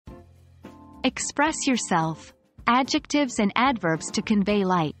Express yourself. Adjectives and adverbs to convey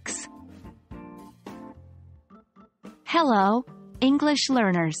likes. Hello, English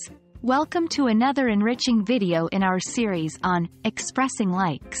learners. Welcome to another enriching video in our series on expressing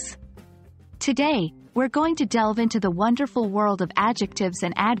likes. Today, we're going to delve into the wonderful world of adjectives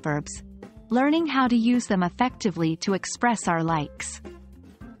and adverbs, learning how to use them effectively to express our likes.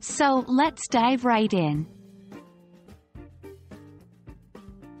 So, let's dive right in.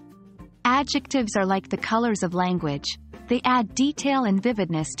 Adjectives are like the colors of language. They add detail and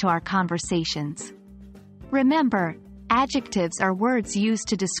vividness to our conversations. Remember, adjectives are words used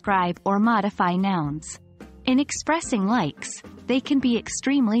to describe or modify nouns. In expressing likes, they can be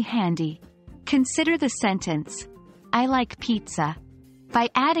extremely handy. Consider the sentence, I like pizza. By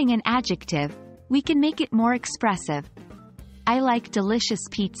adding an adjective, we can make it more expressive. I like delicious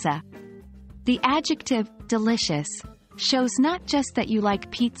pizza. The adjective, delicious, shows not just that you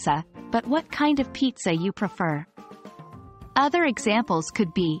like pizza, but what kind of pizza you prefer. Other examples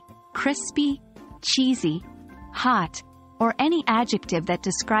could be crispy, cheesy, hot, or any adjective that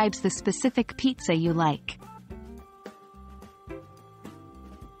describes the specific pizza you like.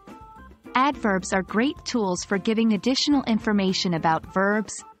 Adverbs are great tools for giving additional information about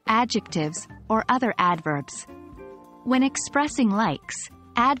verbs, adjectives, or other adverbs. When expressing likes,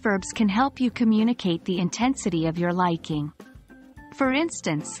 adverbs can help you communicate the intensity of your liking. For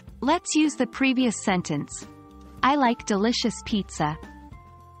instance, let's use the previous sentence. I like delicious pizza.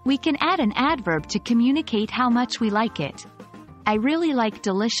 We can add an adverb to communicate how much we like it. I really like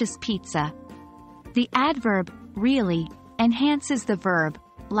delicious pizza. The adverb, really, enhances the verb,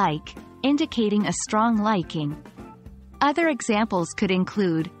 like, indicating a strong liking. Other examples could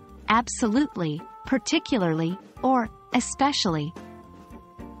include absolutely, particularly, or especially.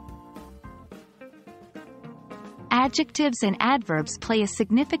 Adjectives and adverbs play a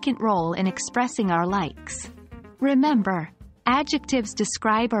significant role in expressing our likes. Remember, adjectives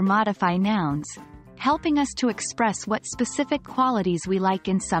describe or modify nouns, helping us to express what specific qualities we like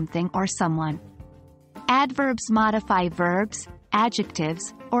in something or someone. Adverbs modify verbs,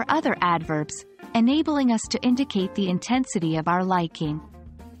 adjectives, or other adverbs, enabling us to indicate the intensity of our liking.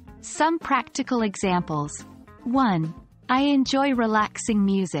 Some practical examples. 1. I enjoy relaxing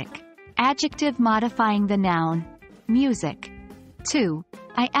music. Adjective modifying the noun, music. 2.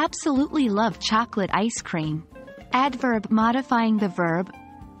 I absolutely love chocolate ice cream. Adverb modifying the verb,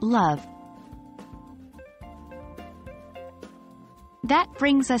 love. That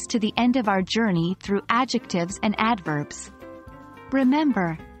brings us to the end of our journey through adjectives and adverbs.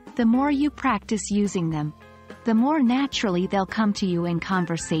 Remember, the more you practice using them, the more naturally they'll come to you in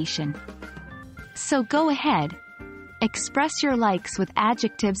conversation. So go ahead, express your likes with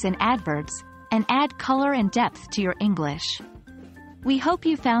adjectives and adverbs, and add color and depth to your English. We hope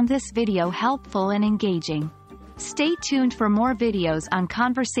you found this video helpful and engaging. Stay tuned for more videos on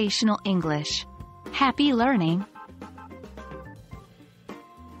conversational English. Happy learning!